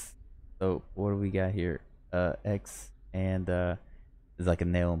sucks. So what do we got here? X, and it's like a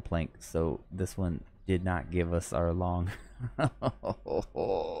nail and plank. So this one did not give us our long.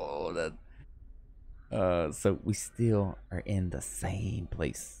 Oh, that. So we still are in the same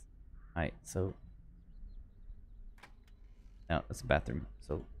place. All right. So now it's a bathroom.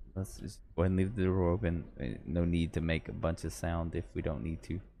 So let's just go ahead and leave the door open. No need to make a bunch of sound if we don't need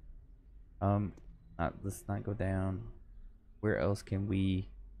to. Let's not go down. Where else can we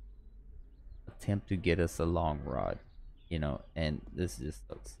attempt to get us a long rod? You know, and this just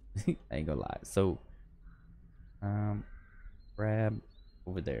sucks. I ain't gonna lie. So, grab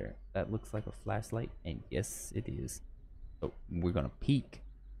over there. That looks like a flashlight, and yes, it is. So we're gonna peek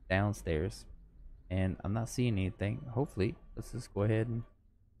downstairs, and I'm not seeing anything. Hopefully, let's just go ahead and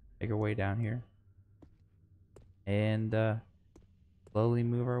make our way down here, and slowly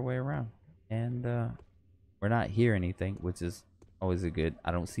move our way around. And we're not hear anything, which is always a good.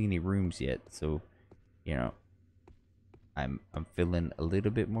 I don't see any rooms yet, so you know, I'm feeling a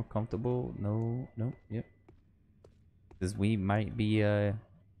little bit more comfortable. No, yep. Because we might be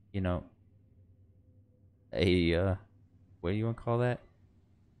you know, a what do you want to call that?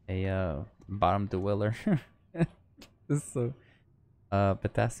 A bottom dweller. So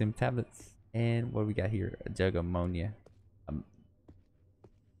potassium tablets, and what do we got here? A jug of ammonia. Um,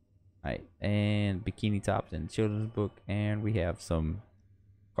 Alright, and bikini tops and children's book, and we have some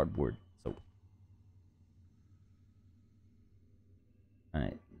cardboard. So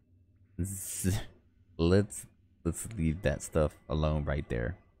alright. let's let's leave that stuff alone right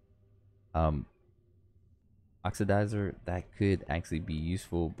there. Um Oxidizer, that could actually be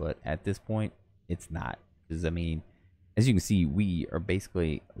useful, but at this point it's not, because I mean, as you can see, we are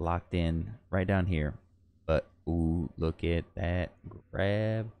basically locked in right down here. But ooh, look at that,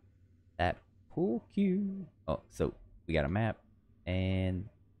 grab that pool cue. Oh, so we got a map and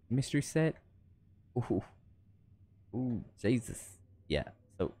mystery set. Ooh, ooh, Jesus. Yeah,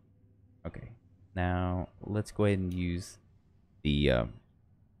 so okay, now let's go ahead and use the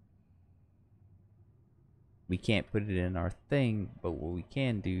we can't put it in our thing, but what we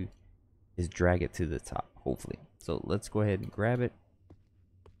can do is drag it to the top, hopefully. So let's go ahead and grab it,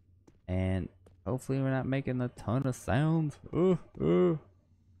 and hopefully we're not making a ton of sounds. Let's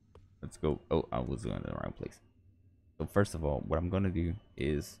go. Oh, I was going to the wrong place. So first of all, what I'm gonna do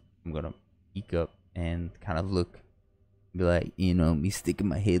is I'm gonna peek up and kind of look, be like, you know, me sticking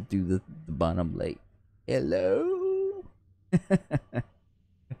my head through the bottom, like, hello.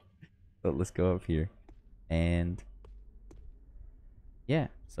 So let's go up here, and yeah,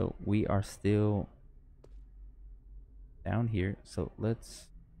 so we are still down here. So let's,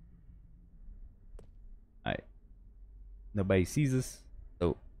 alright, nobody sees us.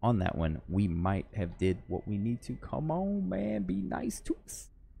 So on that one, we might have did what we need to. Come on, man, be nice to us.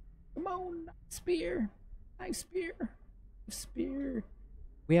 Come on, nice spear, nice spear, spear.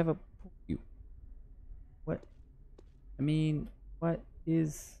 We have a, what? I mean, what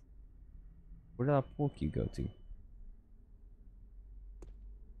is, where did our pool cue go to?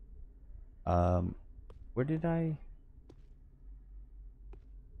 Where did I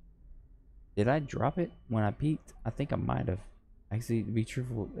drop it when I peeked? I think I might have. Actually, to be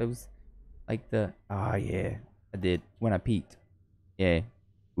truthful, it was like the, ah, yeah, I did when I peeked. Yeah,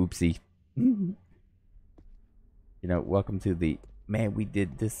 oopsie. You know, welcome to the, man, we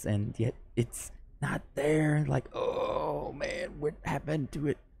did this and yet it's not there. Like, oh man, what happened to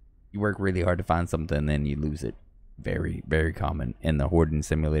it? You work really hard to find something and then you lose it. Very, very common in the hoarding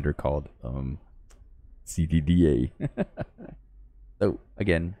simulator called CDDA. So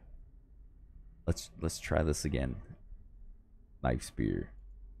again, let's try this again. Knife spear.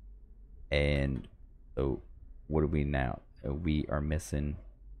 And so what are we now? We are missing,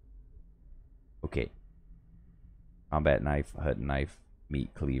 okay, combat knife, hut knife,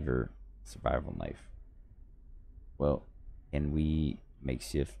 meat cleaver, survival knife. Well, can we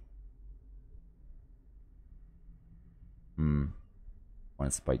makeshift? One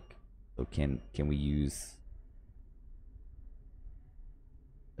spike. So can we use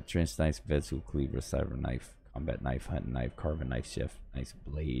a trench knife, vegetable cleaver, cyber knife, combat knife, hunting knife, carving knife, chef, nice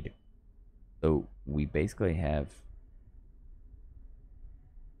blade. So we basically have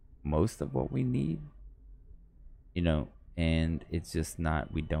most of what we need, you know, and it's just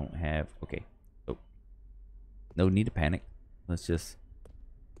not, we don't have, okay, so no need to panic. Let's just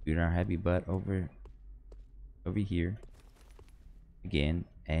do our happy butt over here again,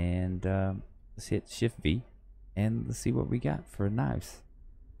 and let's hit shift V and let's see what we got for knives.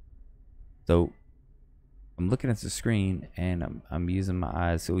 So I'm looking at the screen and I'm using my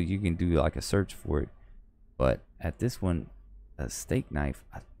eyes so you can do like a search for it, but at this one, a steak knife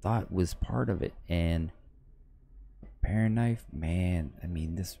I thought was part of it, and paring knife, man, I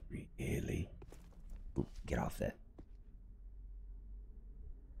mean, this really, ooh, get off that.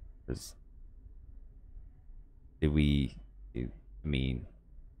 Did we, I mean,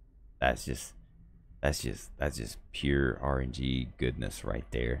 that's just pure RNG goodness right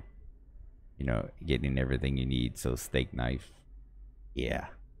there. You know, getting everything you need. So steak knife, yeah,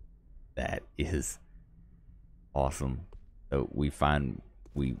 that is awesome. So we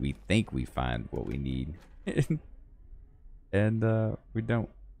think we find what we need, and we don't.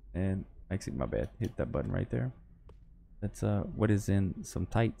 And actually, my bad. Hit that button right there. That's what is in some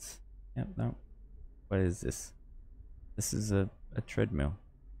tights. Yep, no. What is this? This is a treadmill.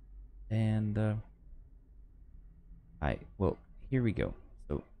 And alright, well, here we go.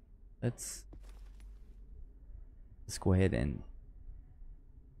 So let's go ahead and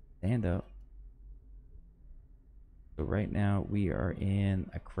stand up. So right now we are in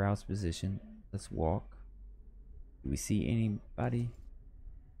a crouch position. Let's walk. Do we see anybody?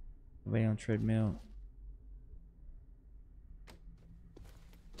 Nobody on treadmill?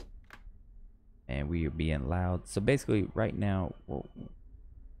 and we are being loud. So basically right now, well,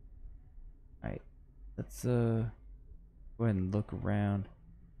 alright, let's go ahead and look around.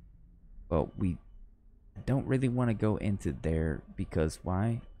 Well, we don't really want to go into there because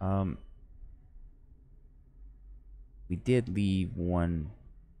why? We did leave one,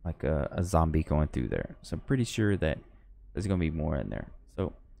 like a zombie going through there, so I'm pretty sure that there's gonna be more in there.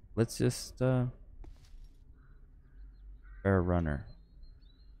 So let's just fair runner.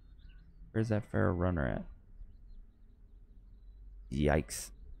 Where's that fair runner at?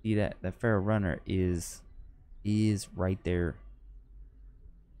 Yikes! See that fair runner is right there.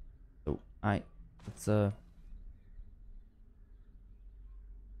 So let's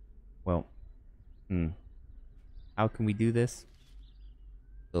well, how can we do this?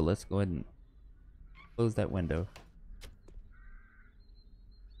 So let's go ahead and close that window.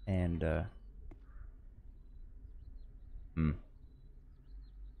 And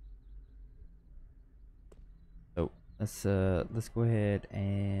so let's go ahead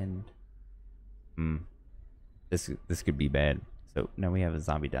and this could be bad. So now we have a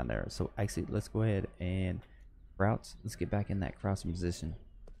zombie down there. So actually let's go ahead and crouch. Let's get back in that crouching position.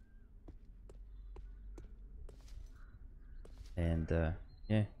 And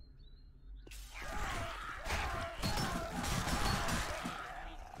yeah.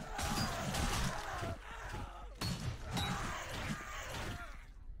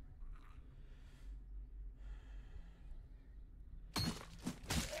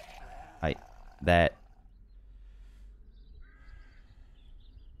 That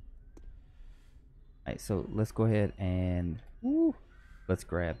so let's go ahead and let's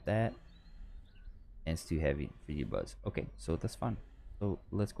grab that. And it's too heavy for you, Buzz. Okay, so that's fine. So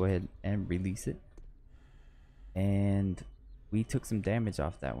let's go ahead and release it. And we took some damage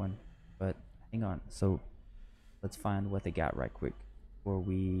off that one, but hang on. So let's find what they got right quick before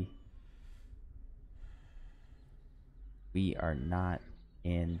we are not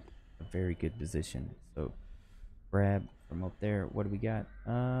in a very good position. So grab from up there. What do we got?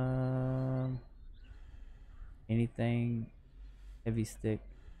 Anything? Heavy stick,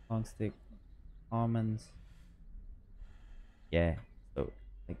 long stick, almonds. Yeah, so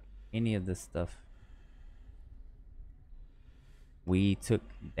like any of this stuff. We took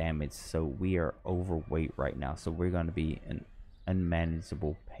damage, so we are overweight right now, so we're going to be in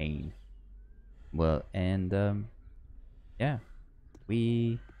unmanageable pain. Well, and yeah,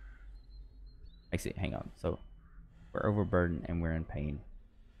 we actually hang on. So we're overburdened and we're in pain.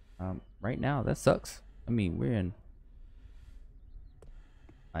 Right now that sucks. I mean, we're in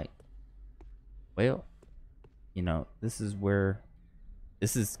well, you know, this is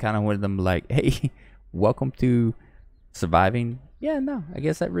kind of one of them like, hey, welcome to surviving. Yeah, no, I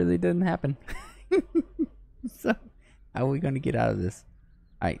guess that really didn't happen. So how are we gonna get out of this?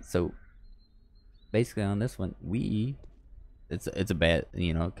 Alright, so basically on this one, it's a bad,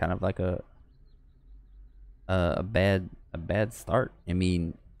 you know, kind of like a bad start. I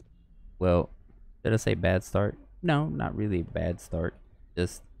mean, well, did I say bad start? No, not really a bad start.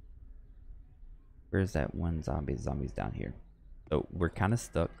 Just where's that one zombie? Zombie's down here. So we're kind of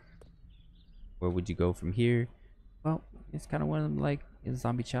stuck. Where would you go from here? Well, it's kind of one of them, like a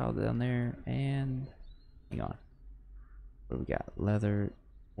zombie child down there. And hang on. What do we got? Leather,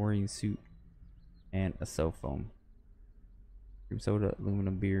 orange suit, and a cell phone. Cream soda,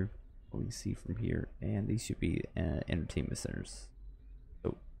 aluminum beer. What we can see from here, and these should be entertainment centers.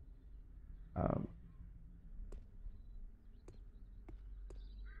 So, look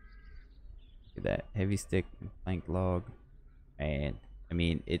at that heavy stick, plank log, and I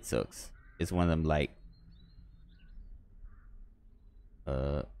mean it sucks. It's one of them like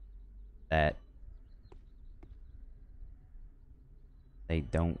that they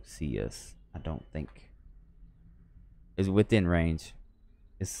don't see us. I don't think it's within range.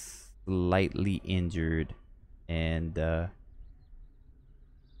 It's slightly injured and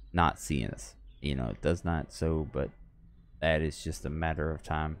not seeing us. You know, it does not. So, but that is just a matter of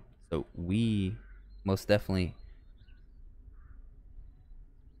time. So we most definitely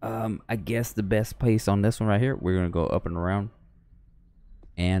I guess the best place on this one right here, we're gonna go up and around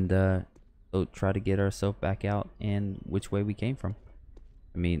and so try to get ourselves back out and which way we came from.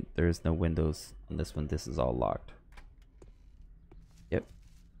 I mean, there's no windows on this one. This is all locked. Yep.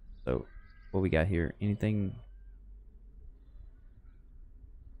 So what we got here? Anything?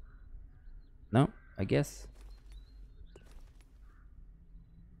 No, I guess.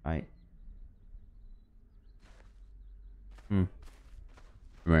 Alright.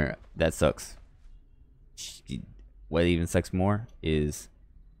 Remember, that sucks. What even sucks more is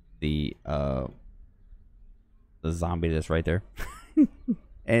the zombie that's right there.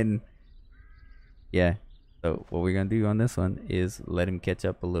 And Yeah. So what we're gonna do on this one is let him catch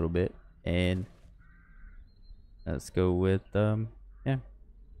up a little bit, and let's go with yeah.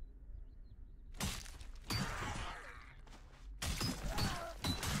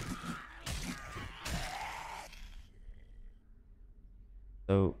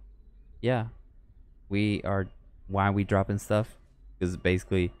 So yeah, we are why we dropping stuff, because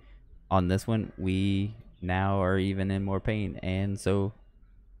basically on this one we now are even in more pain, and so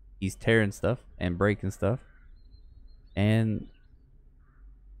he's tearing stuff and breaking stuff, and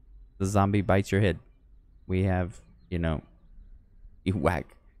the zombie bites your head. We have, you know, you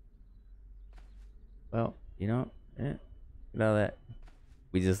whack. Well, you know that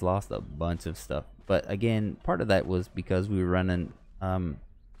we just lost a bunch of stuff. But again, part of that was because we were running 2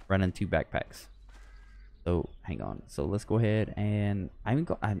 backpacks. So hang on. So let's go ahead and I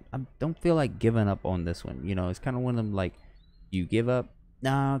don't feel like giving up on this one. You know, it's kind of one of them like you give up.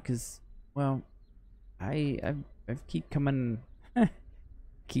 Nah, cause well, I keep coming,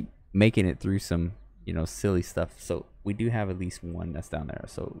 keep making it through some silly stuff. So we do have at least one that's down there.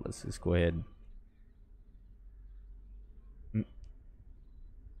 So let's just go ahead.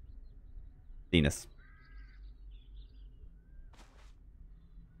 Venus.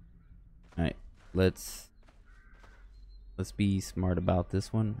 All right, let's be smart about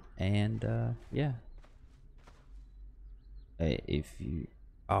this one, and yeah. If you,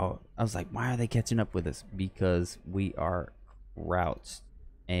 oh, I was like, why are they catching up with us? Because we are crouched,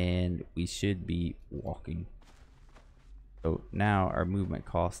 and we should be walking. So now our movement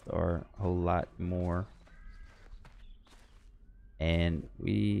costs are a whole lot more, and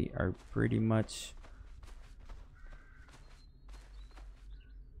we are pretty much,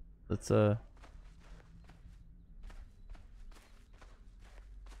 let's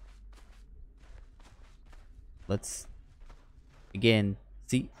again,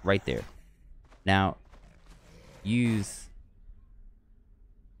 see right there. Now use,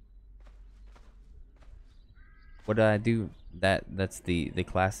 what did I do? That's the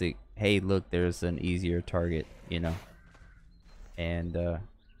classic, hey look, there's an easier target, and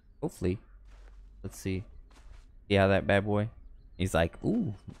hopefully, let's see how that bad boy, he's like,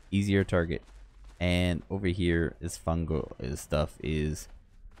 ooh, easier target. And over here is fungal stuff is,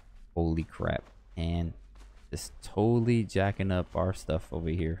 holy crap, and just totally jacking up our stuff over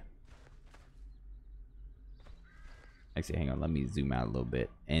here. Actually, hang on, let me zoom out a little bit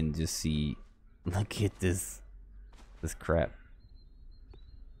and just see. Look at this crap.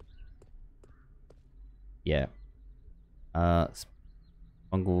 Yeah.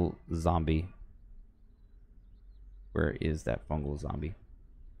 Fungal zombie. Where is that fungal zombie?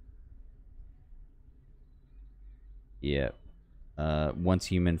 Yeah. Once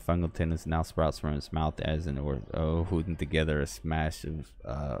human, fungal tendons now sprouts from its mouth as an holding together a smash of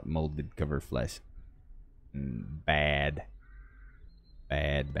molded covered flesh. Bad.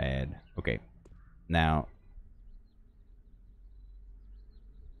 Bad. Okay. Now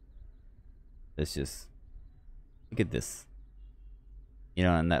let's just look at this.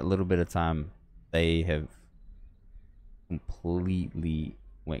 In that little bit of time, they have completely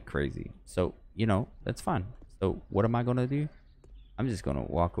went crazy. So, that's fine. So what am I gonna do? I'm just gonna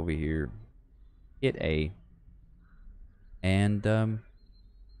walk over here, hit A, and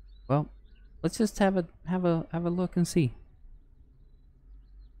well, let's just have a look and see.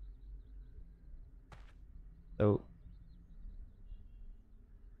 So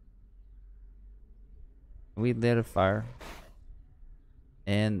we lit a fire,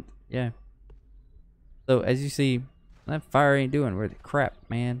 and yeah. So as you see, that fire ain't doing worth crap,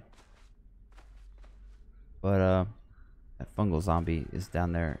 man. But that fungal zombie is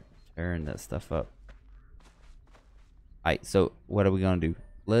down there tearing that stuff up. Alright, so what are we gonna do?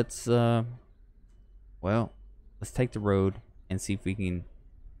 Let's well, let's take the road and see if we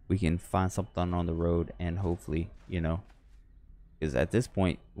can find something on the road, and hopefully, because at this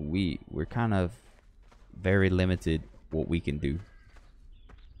point we're kind of very limited what we can do,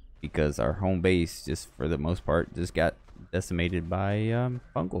 because our home base, just for the most part, just got decimated by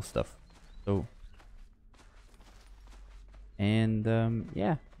fungal stuff. So, and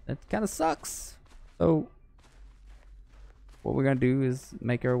yeah, that kind of sucks. So what we're gonna do is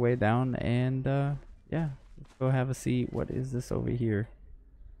make our way down, and yeah, let's go have a see. What is this over here?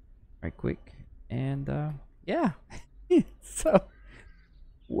 Right quick, and yeah. So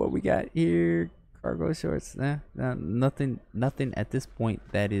what we got here? Cargo shorts. Nothing at this point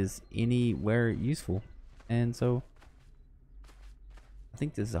that is anywhere useful. And so I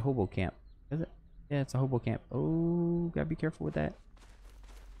think this is a hobo camp. Is it? Yeah, it's a hobo camp. Oh, gotta be careful with that.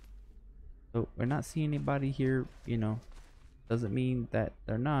 So we're not seeing anybody here, doesn't mean that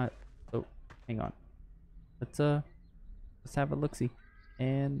they're not. So hang on. let's have a look-see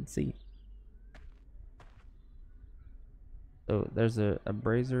and see. So there's a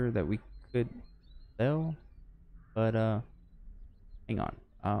brazier that we could sell, but hang on.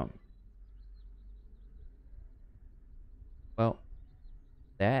 Well,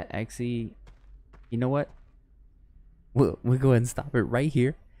 that actually, you know what? We'll go ahead and stop it right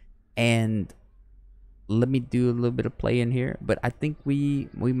here, and let me do a little bit of play in here. But I think we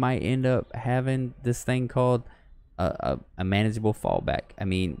might end up having this thing called a manageable fallback. I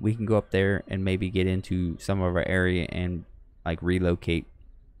mean, we can go up there and maybe get into some of our area and like relocate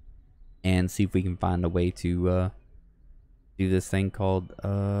and see if we can find a way to do this thing called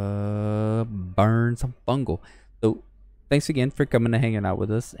burn some fungal. So thanks again for coming and hanging out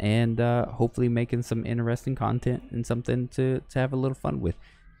with us, and hopefully making some interesting content and something to have a little fun with.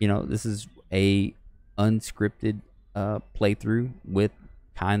 You know, this is a unscripted playthrough with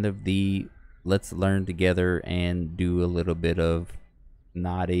kind of the let's learn together and do a little bit of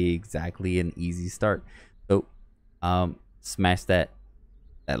not exactly an easy start. So smash that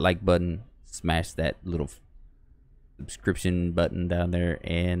like button, smash that little subscription button down there,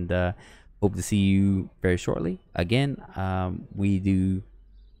 and hope to see you very shortly. Again, we do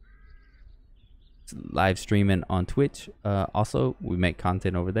live streaming on Twitch. Also, we make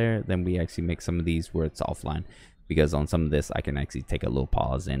content over there. Then we actually make some of these where it's offline, because on some of this I can actually take a little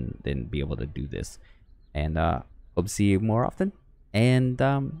pause and then be able to do this. And hope to see you more often. And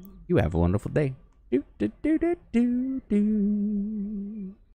you have a wonderful day. Do, do, do, do, do, do.